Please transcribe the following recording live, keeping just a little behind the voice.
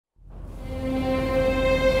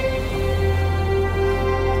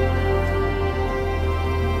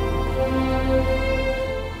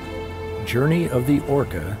journey of the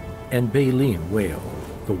orca and baleen whale,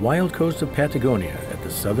 the wild coast of Patagonia at the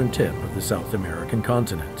southern tip of the South American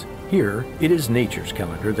continent. Here, it is nature's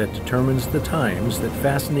calendar that determines the times that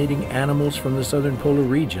fascinating animals from the southern polar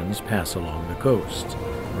regions pass along the coast.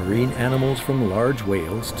 Marine animals from large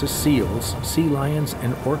whales to seals, sea lions,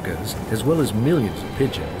 and orcas, as well as millions of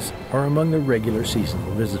pigeons, are among the regular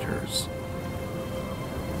seasonal visitors.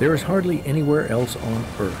 There is hardly anywhere else on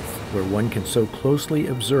Earth where one can so closely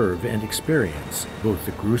observe and experience both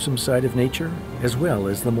the gruesome side of nature as well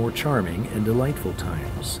as the more charming and delightful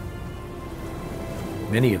times.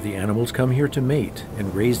 Many of the animals come here to mate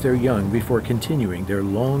and raise their young before continuing their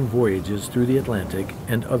long voyages through the Atlantic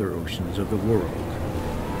and other oceans of the world.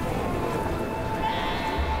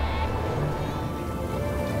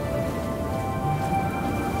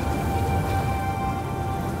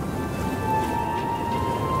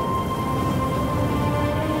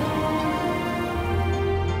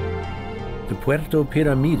 The Puerto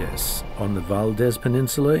Piramides on the Valdez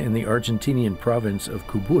Peninsula in the Argentinian province of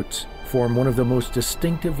Chubut form one of the most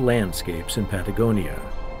distinctive landscapes in Patagonia.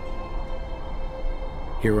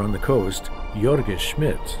 Here on the coast, Jorge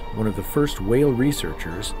Schmidt, one of the first whale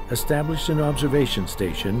researchers, established an observation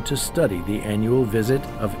station to study the annual visit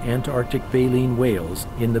of Antarctic baleen whales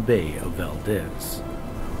in the Bay of Valdez.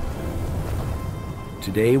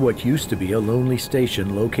 Today, what used to be a lonely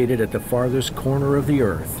station located at the farthest corner of the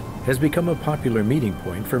Earth has become a popular meeting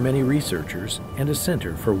point for many researchers and a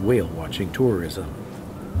center for whale-watching tourism.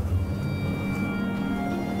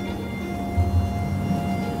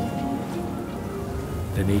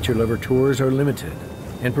 The nature lover tours are limited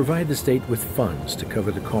and provide the state with funds to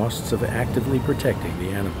cover the costs of actively protecting the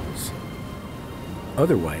animals.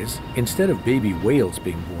 Otherwise, instead of baby whales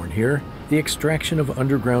being born here, the extraction of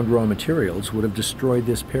underground raw materials would have destroyed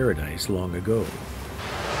this paradise long ago.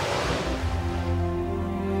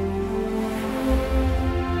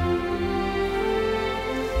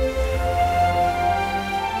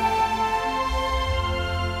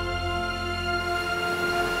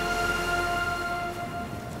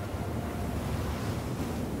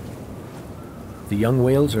 The young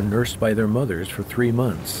whales are nursed by their mothers for 3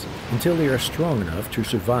 months until they are strong enough to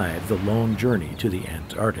survive the long journey to the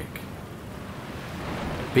Antarctic.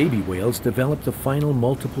 Baby whales develop the final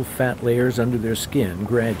multiple fat layers under their skin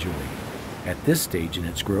gradually. At this stage in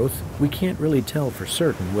its growth, we can't really tell for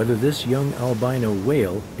certain whether this young albino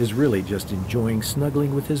whale is really just enjoying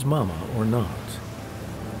snuggling with his mama or not.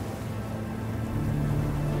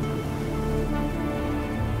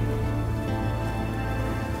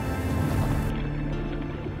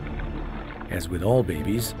 As with all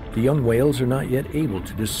babies, the young whales are not yet able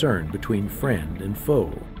to discern between friend and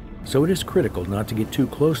foe, so it is critical not to get too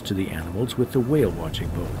close to the animals with the whale-watching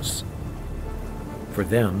boats. For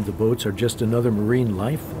them, the boats are just another marine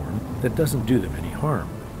life form that doesn't do them any harm.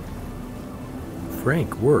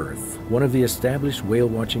 Frank Worth, one of the established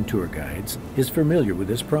whale-watching tour guides, is familiar with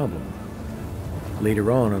this problem.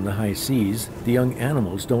 Later on the high seas, the young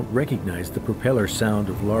animals don't recognize the propeller sound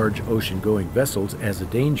of large ocean-going vessels as a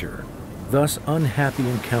danger. Thus, unhappy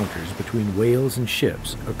encounters between whales and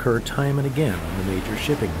ships occur time and again on the major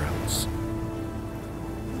shipping routes.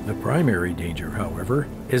 The primary danger, however,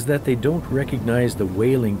 is that they don't recognize the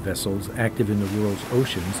whaling vessels active in the world's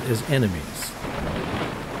oceans as enemies.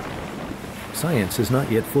 Science has not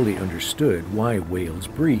yet fully understood why whales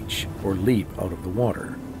breach or leap out of the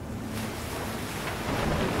water.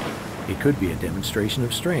 It could be a demonstration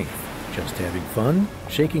of strength, just having fun,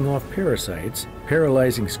 shaking off parasites,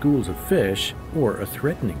 paralyzing schools of fish, or a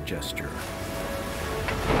threatening gesture.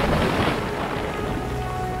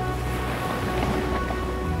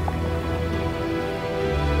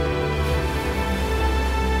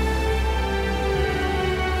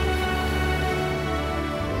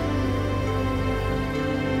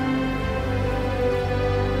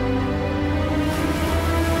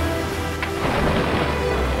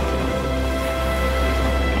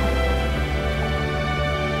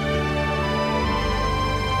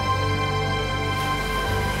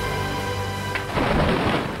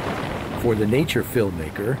 For the nature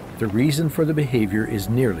filmmaker, the reason for the behavior is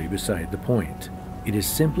nearly beside the point. It is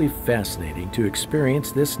simply fascinating to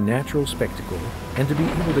experience this natural spectacle and to be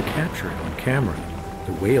able to capture it on camera.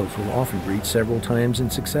 The whales will often breed several times in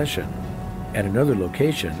succession. At another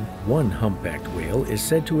location, one humpbacked whale is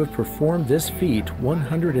said to have performed this feat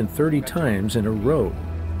 130 times in a row.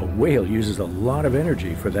 A whale uses a lot of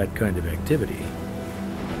energy for that kind of activity.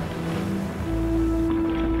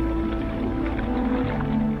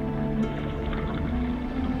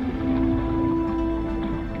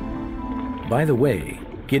 By the way,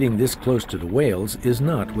 getting this close to the whales is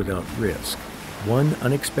not without risk. One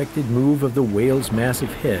unexpected move of the whale's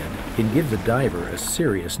massive head can give the diver a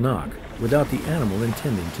serious knock without the animal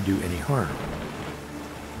intending to do any harm.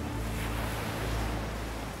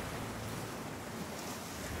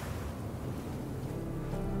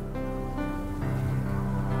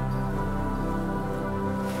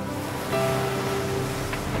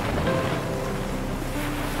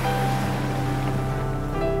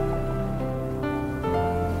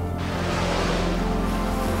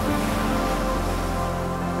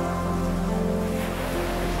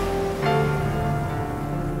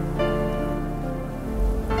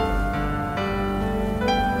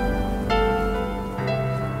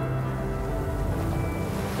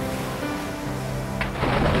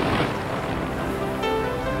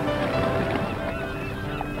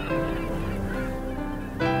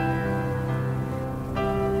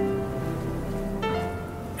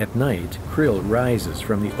 At night, krill rises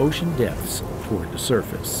from the ocean depths toward the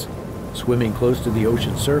surface. Swimming close to the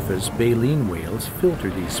ocean surface, baleen whales filter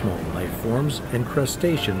these small life forms and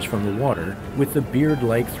crustaceans from the water with the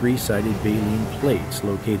beard-like three-sided baleen plates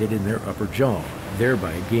located in their upper jaw,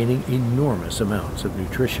 thereby gaining enormous amounts of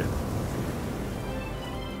nutrition.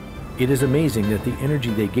 It is amazing that the energy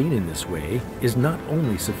they gain in this way is not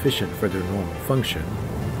only sufficient for their normal function,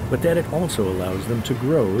 but that it also allows them to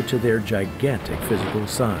grow to their gigantic physical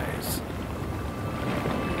size.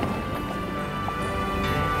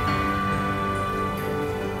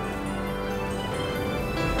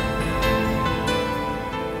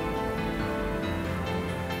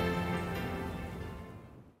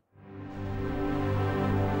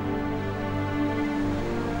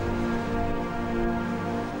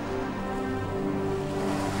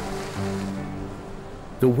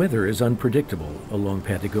 The weather is unpredictable along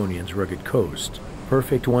Patagonia's rugged coast.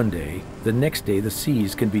 Perfect one day, the next day the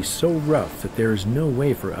seas can be so rough that there is no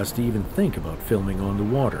way for us to even think about filming on the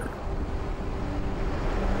water.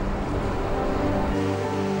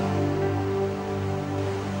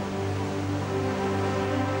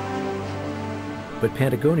 But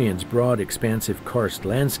Patagonian's broad, expansive karst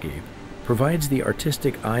landscape provides the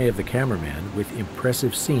artistic eye of the cameraman with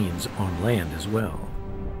impressive scenes on land as well.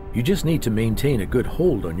 You just need to maintain a good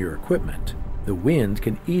hold on your equipment. The wind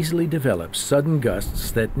can easily develop sudden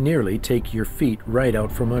gusts that nearly take your feet right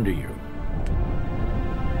out from under you.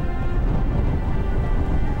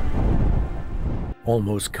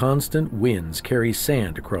 Almost constant winds carry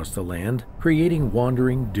sand across the land, creating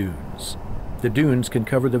wandering dunes. The dunes can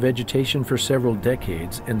cover the vegetation for several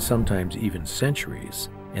decades and sometimes even centuries,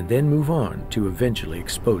 and then move on to eventually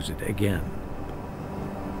expose it again.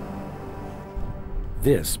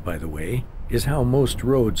 This, by the way, is how most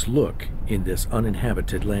roads look in this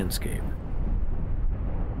uninhabited landscape.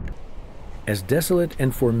 As desolate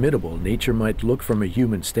and formidable nature might look from a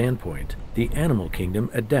human standpoint, the animal kingdom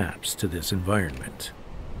adapts to this environment.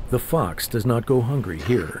 The fox does not go hungry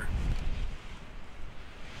here.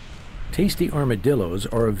 Tasty armadillos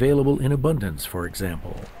are available in abundance, for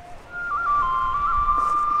example.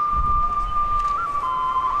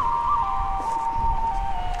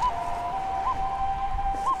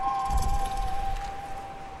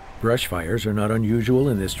 Brush fires are not unusual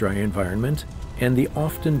in this dry environment, and the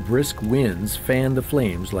often brisk winds fan the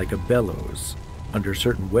flames like a bellows. Under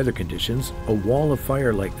certain weather conditions, a wall of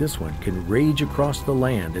fire like this one can rage across the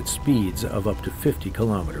land at speeds of up to 50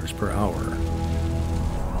 kilometers per hour.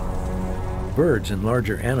 Birds and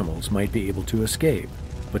larger animals might be able to escape,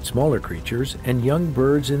 but smaller creatures and young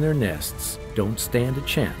birds in their nests don't stand a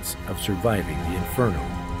chance of surviving the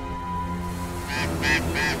inferno.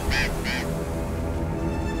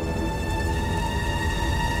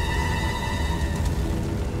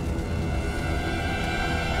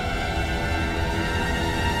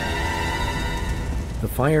 The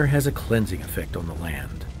fire has a cleansing effect on the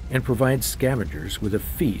land and provides scavengers with a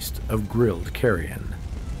feast of grilled carrion.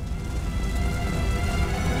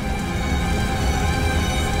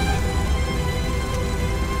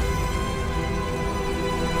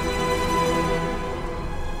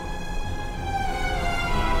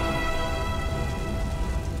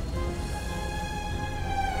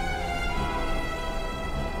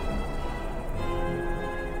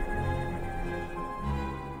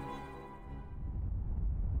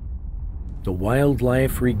 The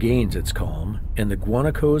wildlife regains its calm, and the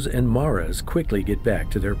guanacos and maras quickly get back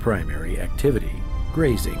to their primary activity,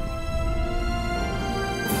 grazing.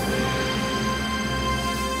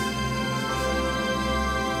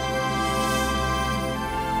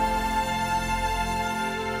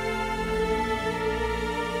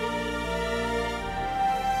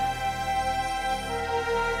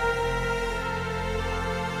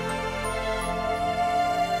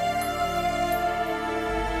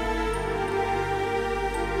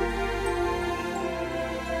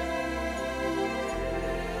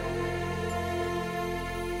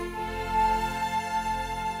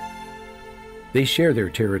 They share their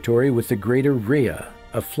territory with the greater rhea,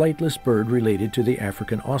 a flightless bird related to the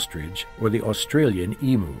African ostrich or the Australian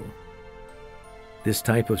emu. This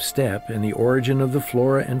type of steppe and the origin of the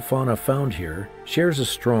flora and fauna found here shares a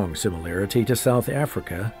strong similarity to South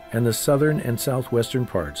Africa and the southern and southwestern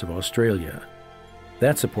parts of Australia.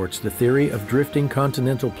 That supports the theory of drifting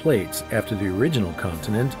continental plates after the original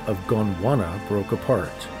continent of Gondwana broke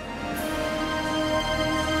apart.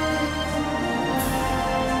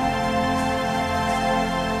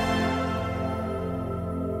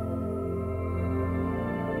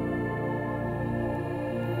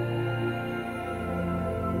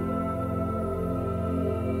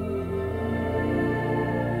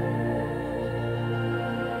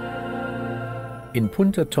 In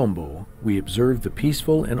Punta Tombo, we observe the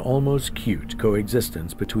peaceful and almost cute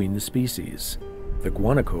coexistence between the species. The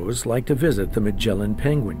guanacos like to visit the Magellan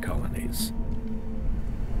penguin colonies.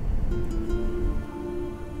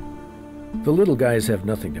 The little guys have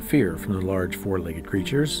nothing to fear from the large four-legged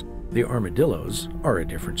creatures. The armadillos are a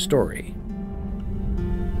different story.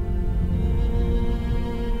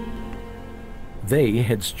 They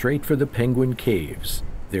head straight for the penguin caves.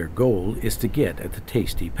 Their goal is to get at the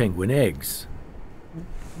tasty penguin eggs.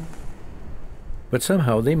 But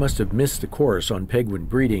somehow they must have missed the course on penguin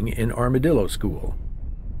breeding in armadillo school.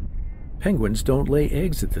 Penguins don't lay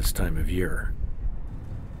eggs at this time of year.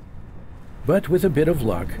 But with a bit of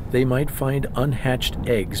luck, they might find unhatched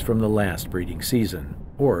eggs from the last breeding season,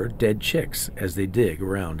 or dead chicks as they dig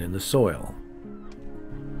around in the soil.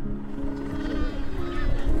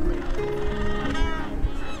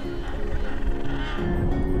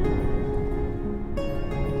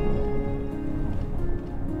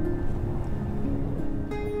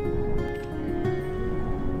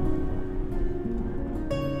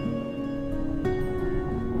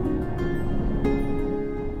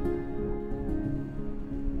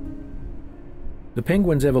 The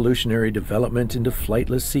penguin's evolutionary development into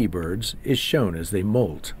flightless seabirds is shown as they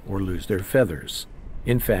molt or lose their feathers.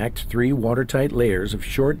 In fact, 3 watertight layers of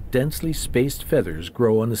short, densely spaced feathers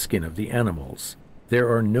grow on the skin of the animals.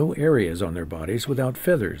 There are no areas on their bodies without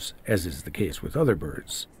feathers, as is the case with other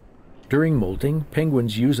birds. During molting,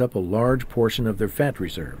 penguins use up a large portion of their fat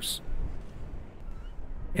reserves.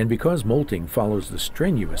 And because molting follows the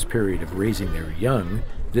strenuous period of raising their young,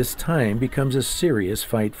 this time becomes a serious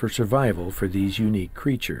fight for survival for these unique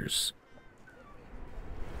creatures.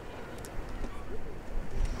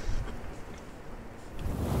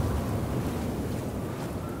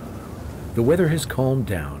 The weather has calmed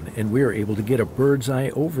down, and we are able to get a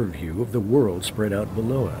bird's-eye overview of the world spread out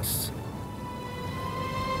below us.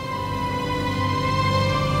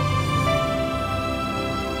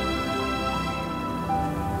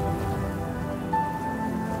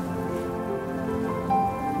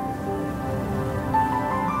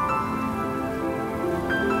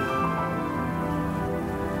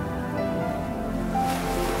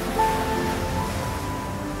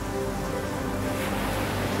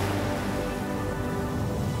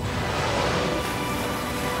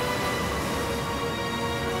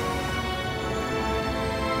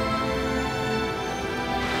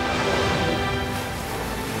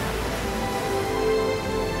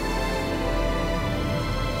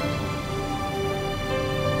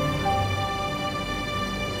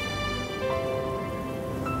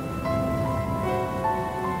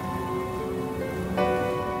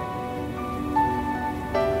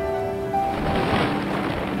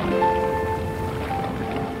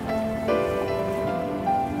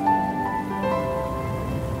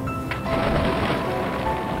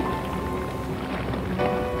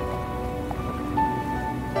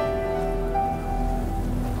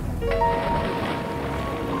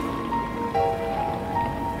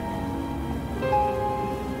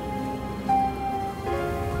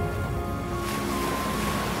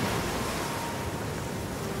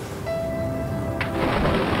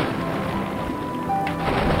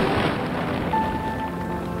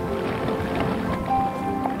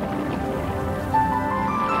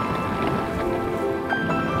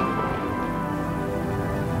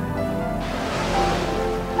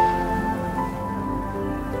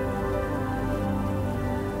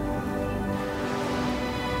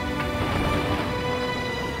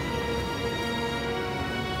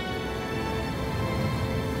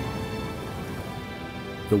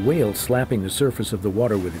 The whale slapping the surface of the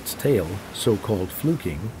water with its tail, so-called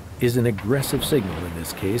fluking, is an aggressive signal in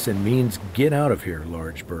this case and means get out of here,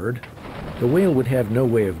 large bird. The whale would have no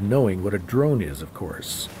way of knowing what a drone is, of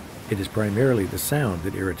course. It is primarily the sound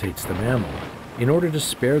that irritates the mammal. In order to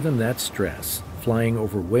spare them that stress, flying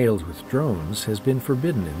over whales with drones has been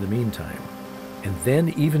forbidden in the meantime. And then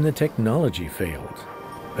even the technology failed.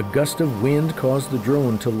 A gust of wind caused the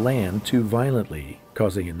drone to land too violently,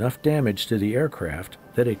 causing enough damage to the aircraft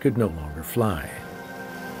that it could no longer fly.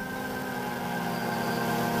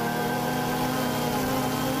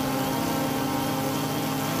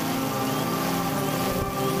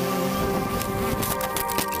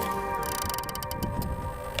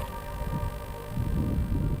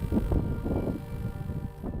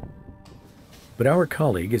 But our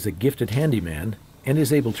colleague is a gifted handyman and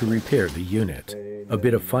is able to repair the unit. A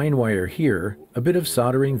bit of fine wire here, a bit of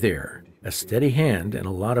soldering there. A steady hand and a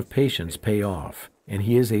lot of patience pay off, and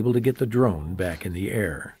he is able to get the drone back in the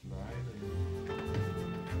air.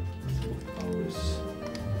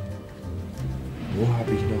 Wo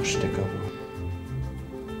habe ich noch Stecker?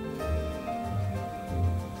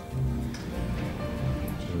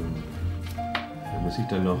 Da muss ich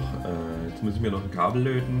dann noch, jetzt muss ich mir noch ein Kabel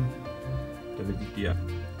löten, damit ich die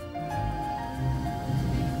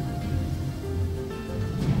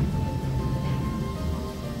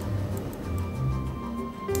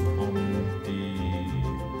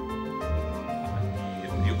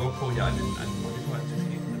GoPro ja an den Monitor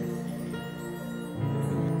anzuschließen.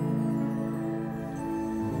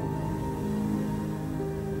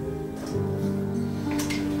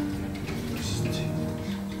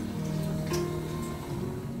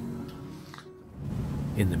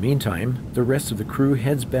 In the meantime, the rest of the crew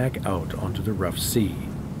heads back out onto the rough sea.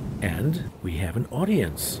 And we have an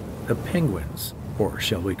audience, the penguins, or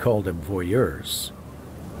shall we call them voyeurs.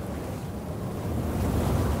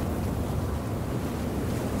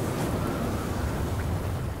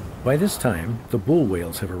 By this time, the bull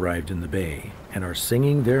whales have arrived in the bay and are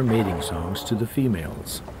singing their mating songs to the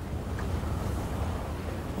females.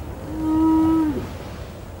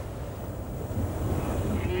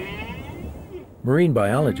 Marine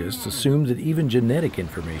biologists assume that even genetic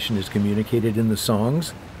information is communicated in the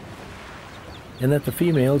songs, and that the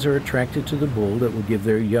females are attracted to the bull that will give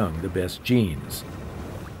their young the best genes.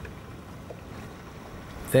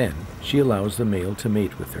 Then she allows the male to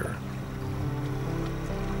mate with her.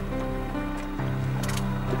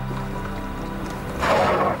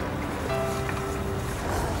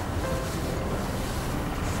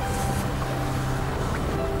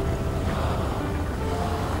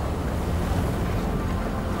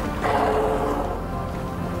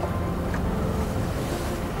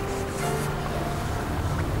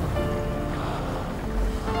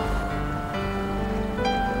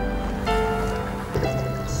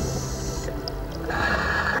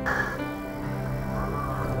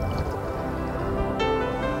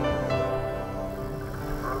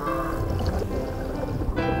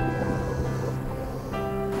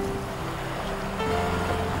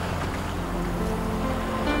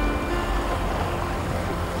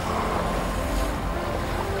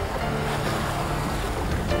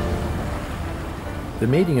 The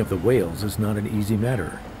mating of the whales is not an easy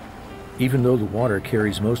matter. Even though the water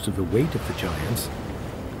carries most of the weight of the giants,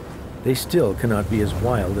 they still cannot be as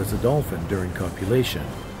wild as a dolphin during copulation.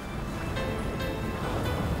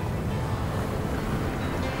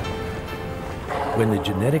 When the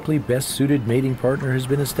genetically best suited mating partner has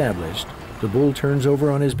been established, the bull turns over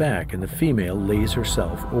on his back and the female lays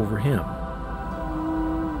herself over him,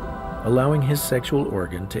 allowing his sexual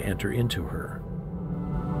organ to enter into her.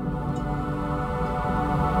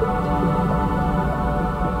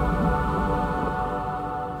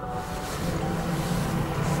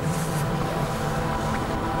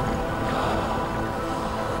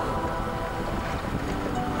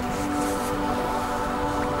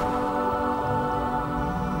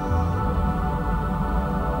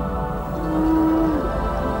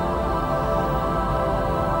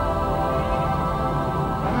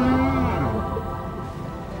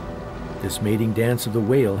 This mating dance of the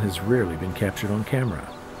whale has rarely been captured on camera.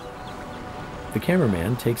 The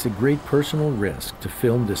cameraman takes a great personal risk to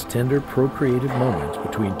film this tender procreative moment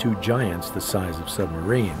between two giants the size of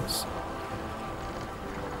submarines.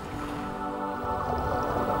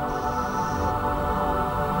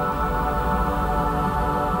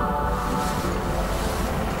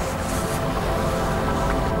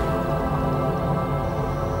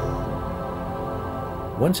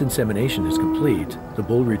 Once insemination is complete, the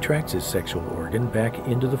bull retracts his sexual organ back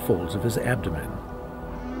into the folds of his abdomen.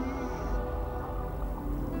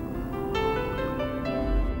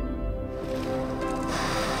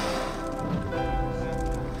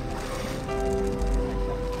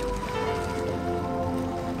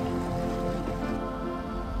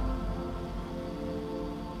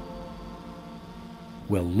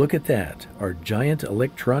 Well, look at that. Our giant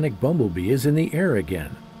electronic bumblebee is in the air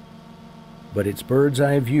again. But its bird's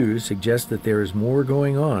eye view suggests that there is more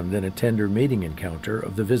going on than a tender mating encounter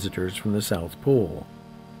of the visitors from the South Pole.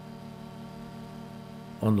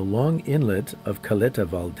 on the long inlet of Caleta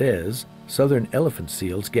Valdez, southern elephant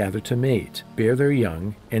seals gather to mate, bear their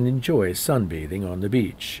young, and enjoy sunbathing on the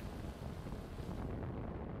beach.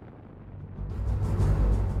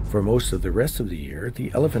 For most of the rest of the year,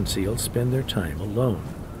 the elephant seals spend their time alone.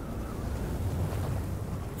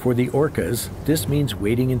 For the orcas, this means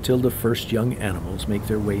waiting until the first young animals make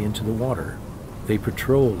their way into the water. They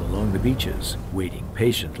patrol along the beaches, waiting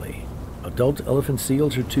patiently. Adult elephant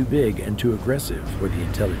seals are too big and too aggressive for the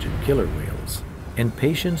intelligent killer whales, and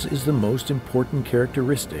patience is the most important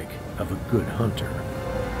characteristic of a good hunter.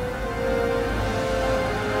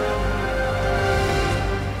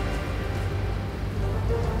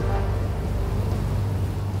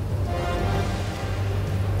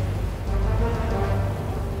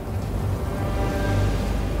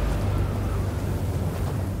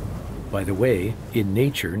 By the way, in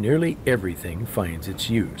nature, nearly everything finds its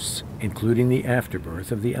use, including the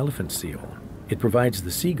afterbirth of the elephant seal. It provides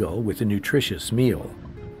the seagull with a nutritious meal.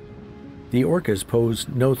 The orcas pose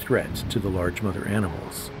no threat to the large mother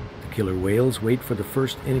animals. The killer whales wait for the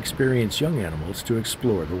first inexperienced young animals to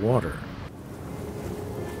explore the water.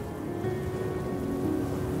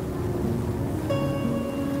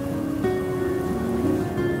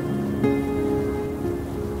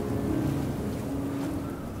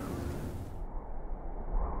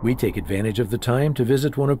 We take advantage of the time to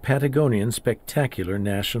visit one of Patagonian's spectacular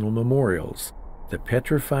national memorials, the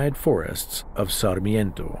petrified forests of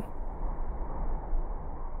Sarmiento.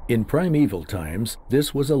 In primeval times,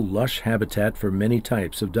 this was a lush habitat for many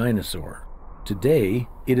types of dinosaur. Today,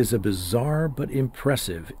 it is a bizarre but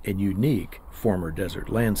impressive and unique former desert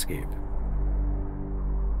landscape.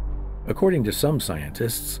 According to some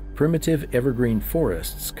scientists, primitive evergreen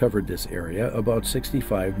forests covered this area about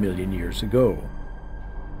 65 million years ago.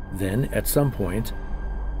 Then, at some point,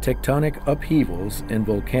 tectonic upheavals and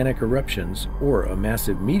volcanic eruptions or a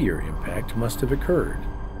massive meteor impact must have occurred,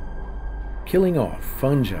 killing off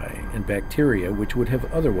fungi and bacteria which would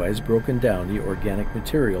have otherwise broken down the organic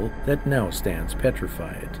material that now stands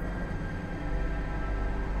petrified.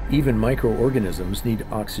 Even microorganisms need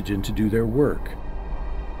oxygen to do their work.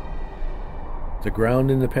 The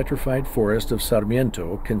ground in the petrified forest of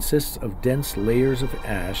Sarmiento consists of dense layers of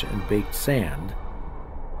ash and baked sand,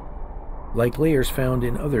 like layers found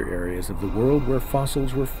in other areas of the world where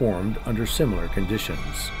fossils were formed under similar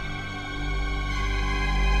conditions.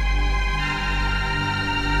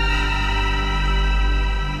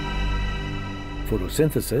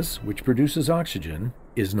 Photosynthesis, which produces oxygen,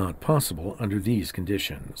 is not possible under these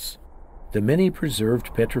conditions. The many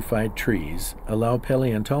preserved petrified trees allow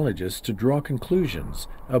paleontologists to draw conclusions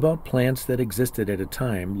about plants that existed at a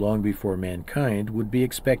time long before mankind would be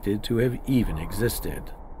expected to have even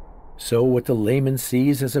existed. So what the layman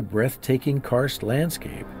sees as a breathtaking karst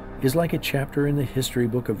landscape is like a chapter in the history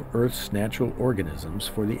book of Earth's natural organisms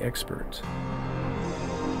for the expert.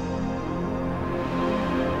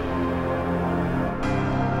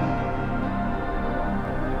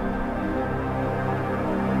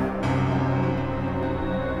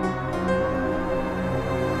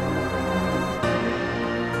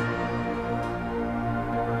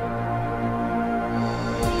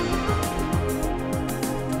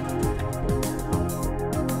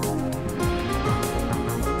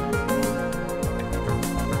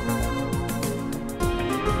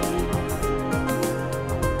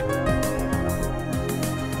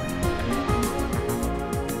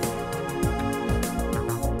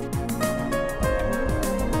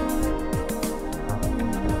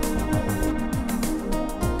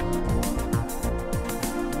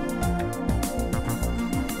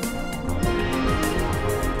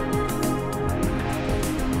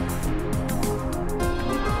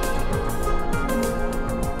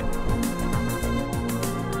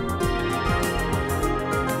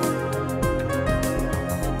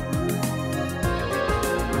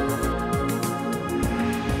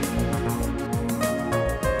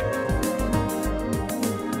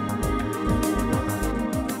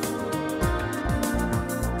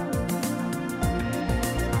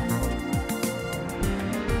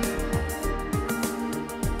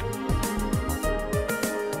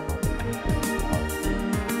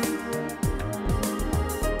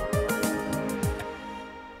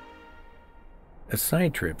 A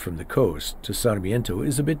side trip from the coast to Sarmiento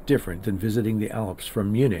is a bit different than visiting the Alps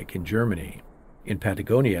from Munich in Germany. In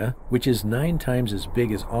Patagonia, which is 9 times as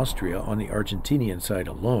big as Austria on the Argentinian side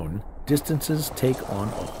alone, distances take on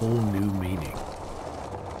a whole new meaning.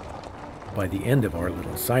 By the end of our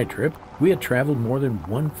little side trip, we had traveled more than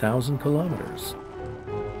 1,000 kilometers.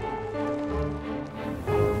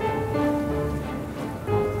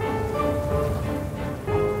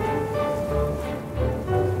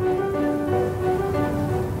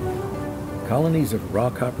 Colonies of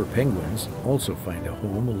rockhopper penguins also find a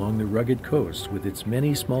home along the rugged coast with its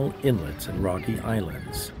many small inlets and rocky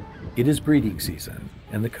islands. It is breeding season,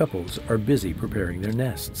 and the couples are busy preparing their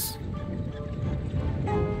nests.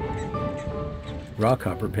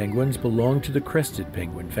 Rockhopper penguins belong to the crested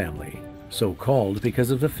penguin family, so called because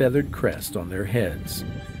of the feathered crest on their heads.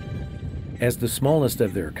 As the smallest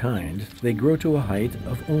of their kind, they grow to a height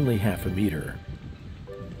of only half a meter.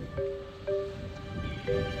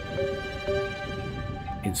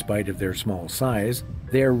 In spite of their small size,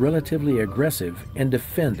 they are relatively aggressive and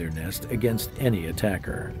defend their nest against any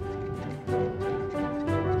attacker.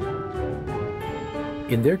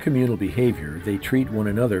 In their communal behavior, they treat one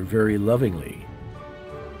another very lovingly.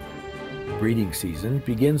 Breeding season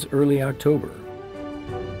begins early October.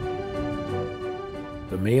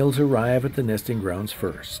 The males arrive at the nesting grounds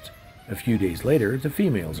first. A few days later, the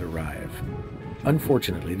females arrive.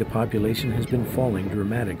 Unfortunately, the population has been falling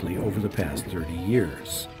dramatically over the past 30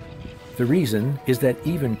 years. The reason is that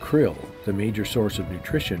even krill, the major source of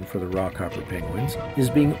nutrition for the rockhopper penguins, is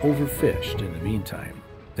being overfished in the meantime.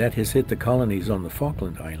 That has hit the colonies on the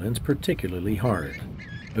Falkland Islands particularly hard.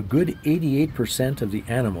 A good 88% of the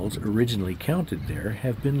animals originally counted there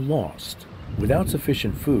have been lost. Without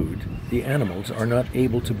sufficient food, the animals are not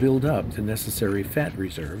able to build up the necessary fat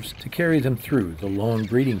reserves to carry them through the long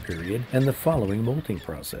breeding period and the following molting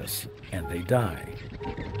process, and they die.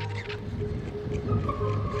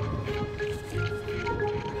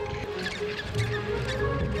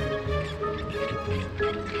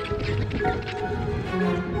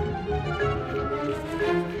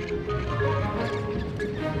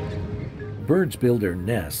 Birds build their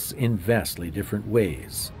nests in vastly different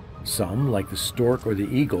ways. Some, like the stork or the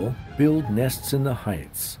eagle, build nests in the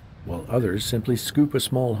heights, while others simply scoop a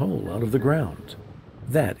small hole out of the ground.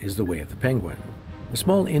 That is the way of the penguin. A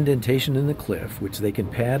small indentation in the cliff, which they can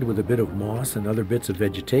pad with a bit of moss and other bits of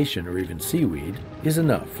vegetation or even seaweed, is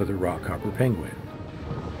enough for the rockhopper penguin.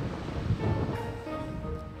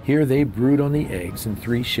 Here they brood on the eggs in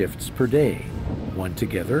 3 shifts per day, one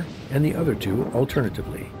together and the other 2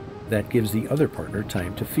 alternatively. That gives the other partner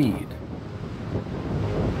time to feed.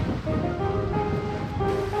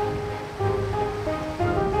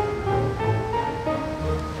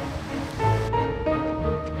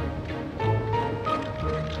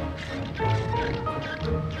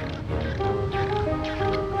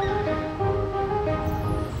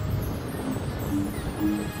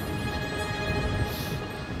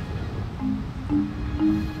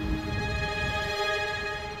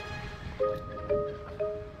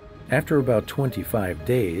 After about 25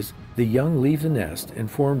 days, the young leave the nest and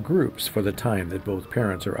form groups for the time that both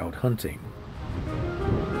parents are out hunting.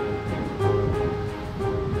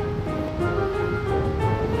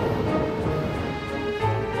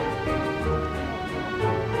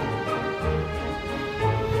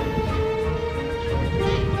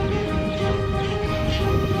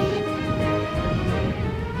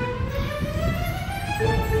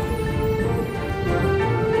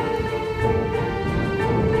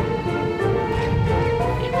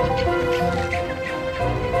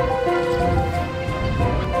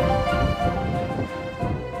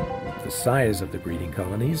 The size of the breeding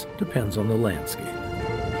colonies depends on the landscape.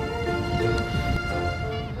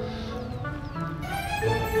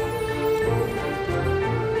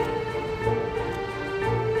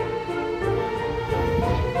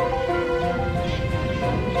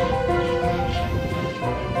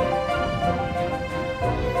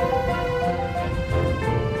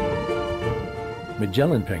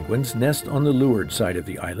 Magellan penguins nest on the leeward side of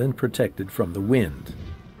the island, protected from the wind.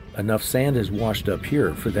 Enough sand has washed up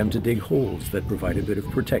here for them to dig holes that provide a bit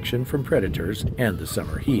of protection from predators and the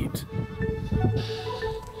summer heat.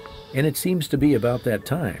 And it seems to be about that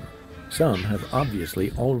time. Some have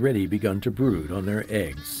obviously already begun to brood on their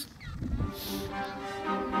eggs.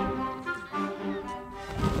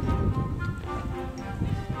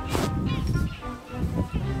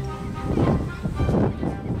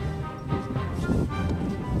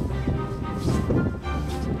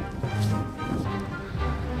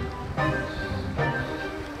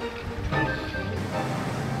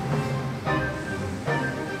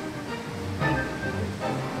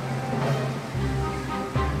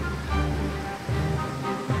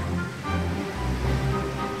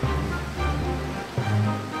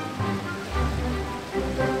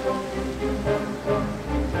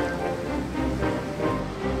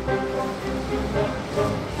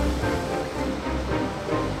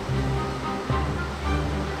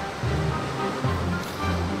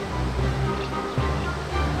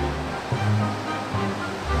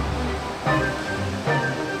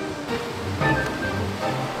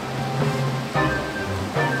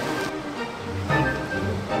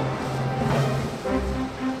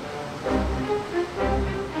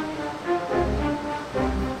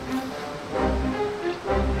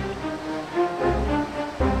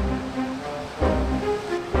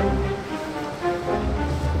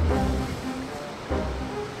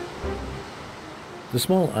 The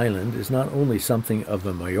small island is not only something of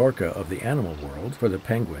the Mallorca of the animal world for the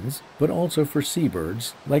penguins, but also for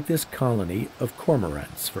seabirds like this colony of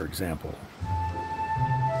cormorants, for example.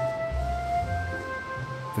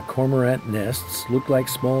 The cormorant nests look like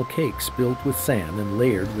small cakes built with sand and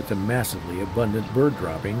layered with the massively abundant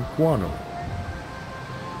bird-dropping guano.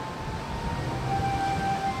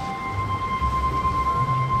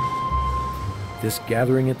 This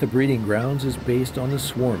gathering at the breeding grounds is based on the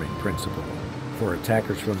swarming principle. For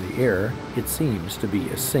attackers from the air, it seems to be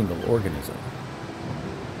a single organism.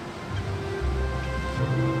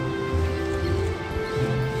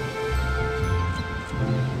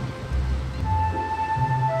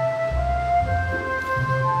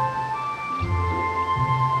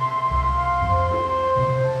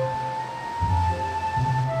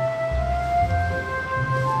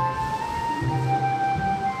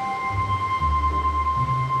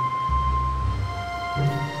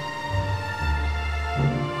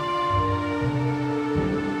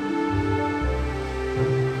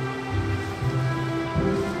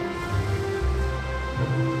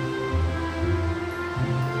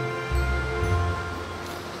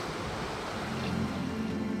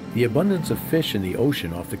 The abundance of fish in the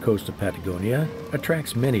ocean off the coast of Patagonia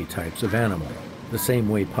attracts many types of animal, the same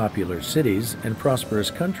way popular cities and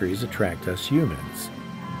prosperous countries attract us humans.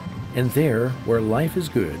 And there, where life is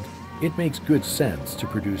good, it makes good sense to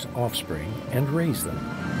produce offspring and raise them.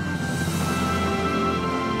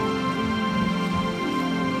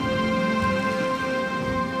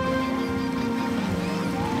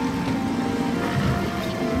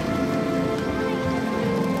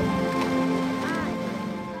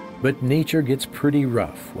 But nature gets pretty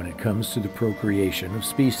rough when it comes to the procreation of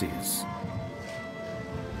species.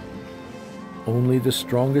 Only the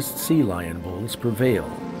strongest sea lion bulls prevail.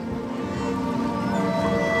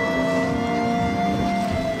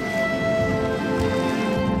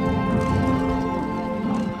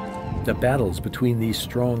 The battles between these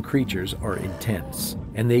strong creatures are intense,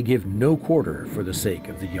 and they give no quarter for the sake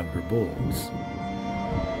of the younger bulls.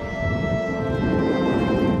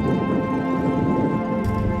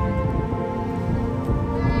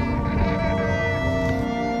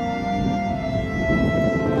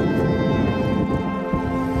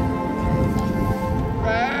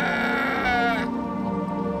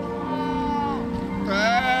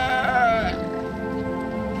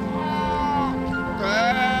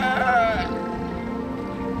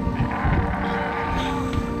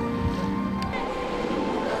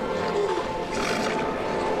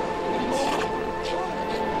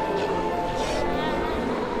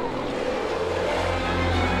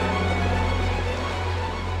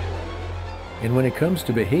 And when it comes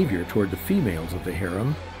to behavior toward the females of the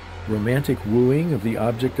harem, romantic wooing of the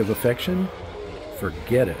object of affection,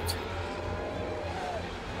 forget it.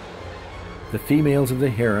 The females of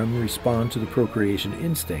the harem respond to the procreation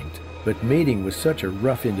instinct, but mating with such a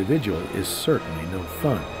rough individual is certainly no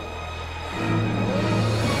fun.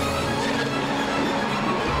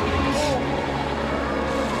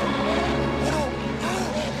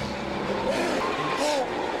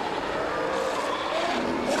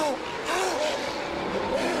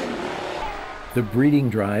 The breeding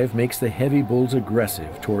drive makes the heavy bulls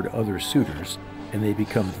aggressive toward other suitors, and they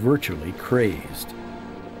become virtually crazed.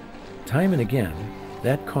 Time and again,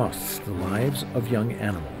 that costs the lives of young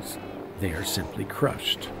animals. They are simply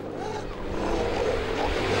crushed.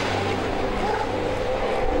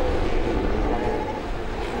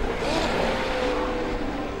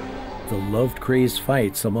 The love-crazed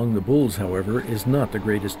fights among the bulls, however, is not the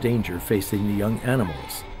greatest danger facing the young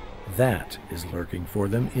animals. That is lurking for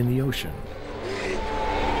them in the ocean.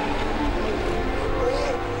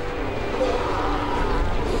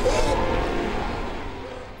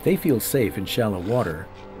 They feel safe in shallow water,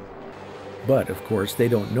 but of course they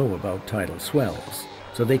don't know about tidal swells,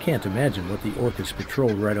 so they can't imagine what the Orcas patrol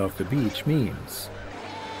right off the beach means.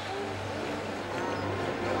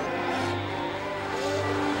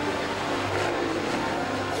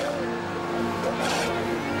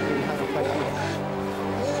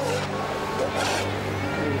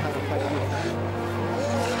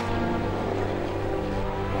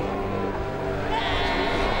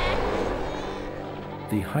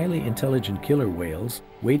 The highly intelligent killer whales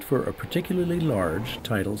wait for a particularly large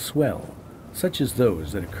tidal swell, such as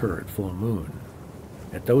those that occur at full moon.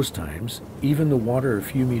 At those times, even the water a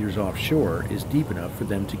few meters offshore is deep enough for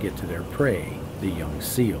them to get to their prey, the young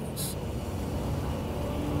seals.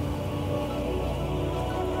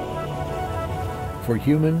 For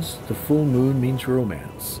humans, the full moon means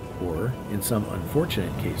romance, or, in some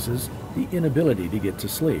unfortunate cases, the inability to get to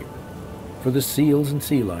sleep. For the seals and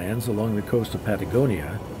sea lions along the coast of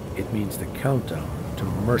Patagonia, it means the countdown to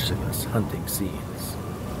merciless hunting scenes.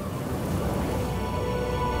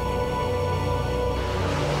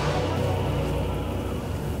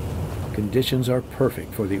 Conditions are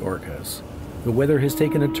perfect for the orcas. The weather has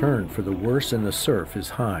taken a turn for the worse and the surf is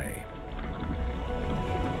high.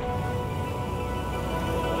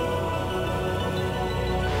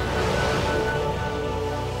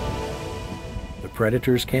 The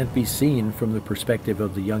predators can't be seen from the perspective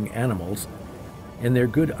of the young animals, and their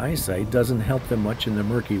good eyesight doesn't help them much in the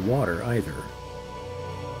murky water either.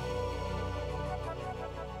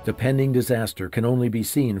 The pending disaster can only be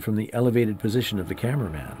seen from the elevated position of the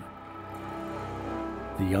cameraman.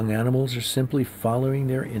 The young animals are simply following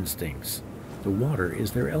their instincts. The water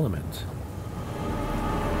is their element.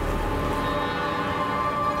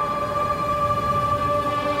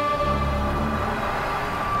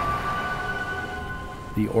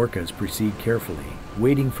 The orcas proceed carefully,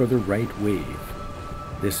 waiting for the right wave.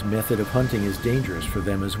 This method of hunting is dangerous for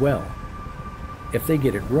them as well. If they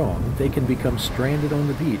get it wrong, they can become stranded on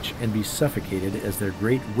the beach and be suffocated as their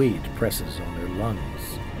great weight presses on their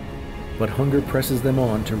lungs. But hunger presses them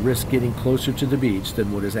on to risk getting closer to the beach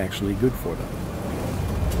than what is actually good for them.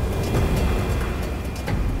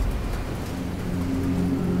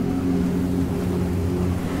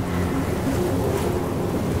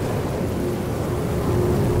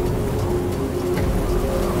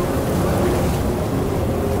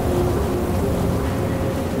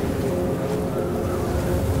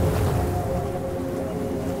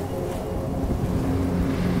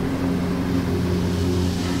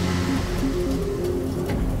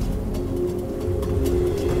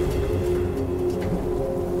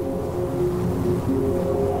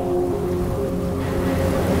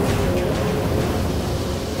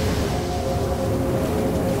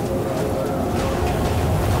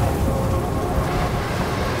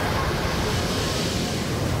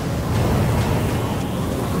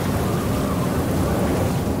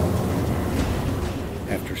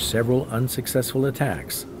 Several unsuccessful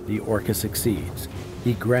attacks, the orca succeeds.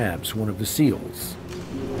 He grabs one of the seals.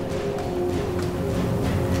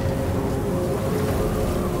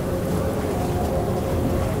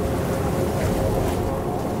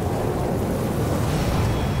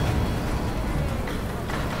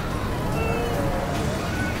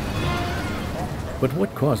 But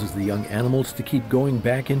what causes the young animals to keep going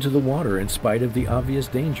back into the water in spite of the obvious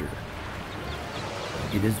danger?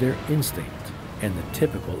 It is their instinct and the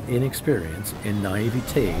typical inexperience and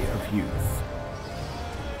naivete of youth.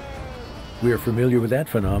 We are familiar with that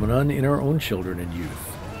phenomenon in our own children and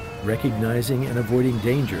youth. Recognizing and avoiding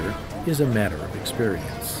danger is a matter of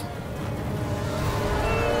experience.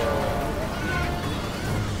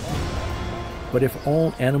 But if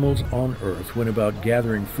all animals on Earth went about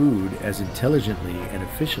gathering food as intelligently and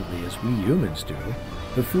efficiently as we humans do,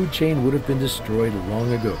 the food chain would have been destroyed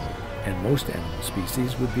long ago, and most animal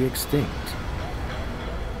species would be extinct.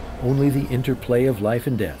 Only the interplay of life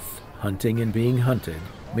and death, hunting and being hunted,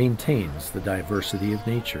 maintains the diversity of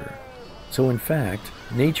nature. So in fact,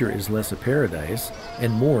 nature is less a paradise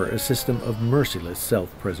and more a system of merciless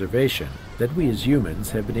self-preservation that we as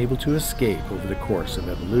humans have been able to escape over the course of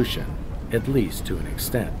evolution, at least to an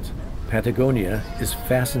extent. Patagonia is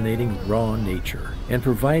fascinating raw nature and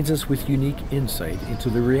provides us with unique insight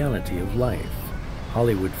into the reality of life.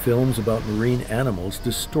 Hollywood films about marine animals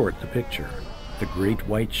distort the picture. The great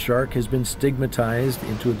white shark has been stigmatized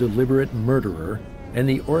into a deliberate murderer, and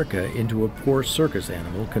the orca into a poor circus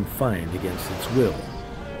animal confined against its will.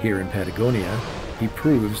 Here in Patagonia, he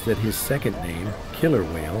proves that his second name, killer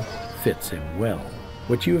whale, fits him well.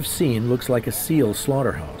 What you have seen looks like a seal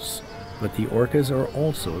slaughterhouse, but the orcas are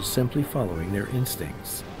also simply following their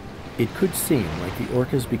instincts. It could seem like the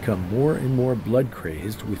orcas become more and more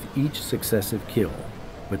blood-crazed with each successive kill,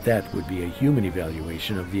 but that would be a human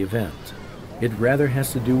evaluation of the event. It rather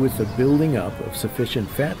has to do with the building up of sufficient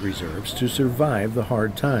fat reserves to survive the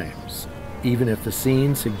hard times. Even if the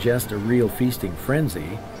scenes suggest a real feasting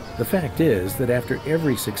frenzy, the fact is that after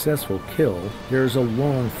every successful kill, there is a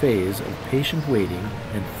long phase of patient waiting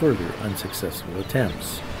and further unsuccessful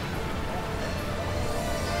attempts.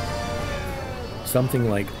 Something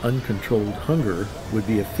like uncontrolled hunger would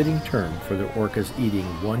be a fitting term for the orcas eating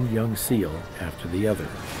one young seal after the other.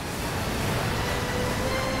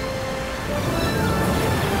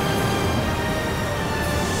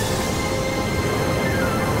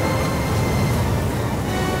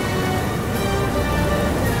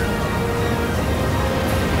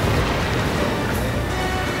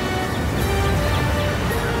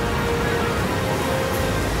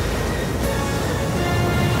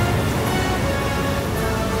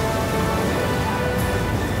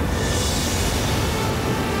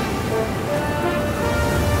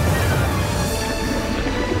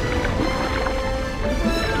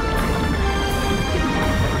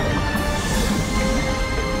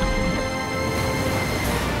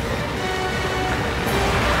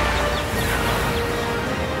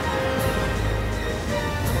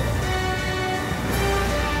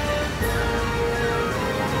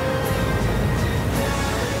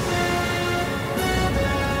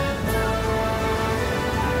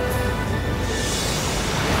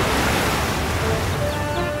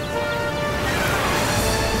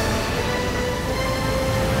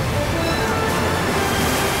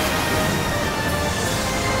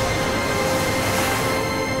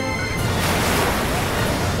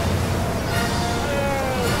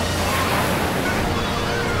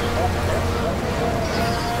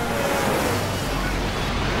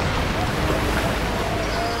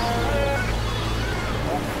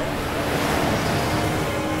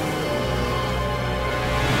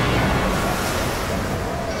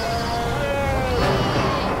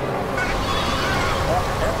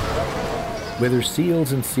 Whether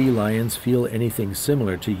seals and sea lions feel anything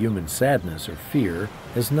similar to human sadness or fear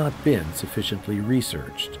has not been sufficiently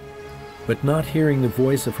researched. But not hearing the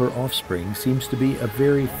voice of her offspring seems to be a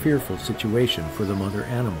very fearful situation for the mother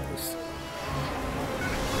animals.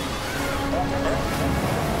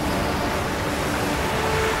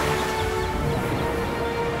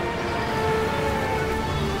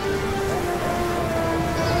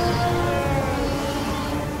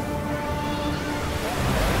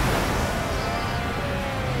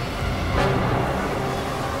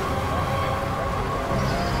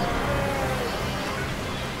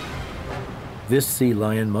 This sea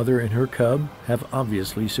lion mother and her cub have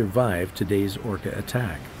obviously survived today's orca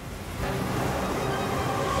attack.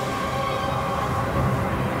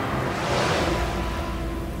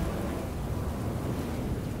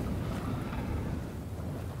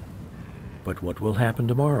 But what will happen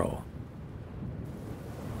tomorrow?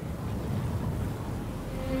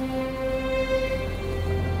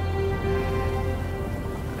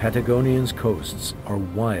 Patagonian's coasts are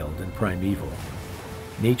wild and primeval.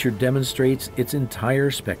 Nature demonstrates its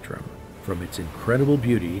entire spectrum, from its incredible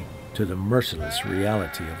beauty to the merciless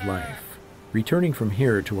reality of life. Returning from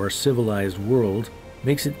here to our civilized world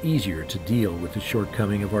makes it easier to deal with the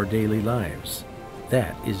shortcoming of our daily lives.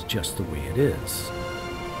 That is just the way it is.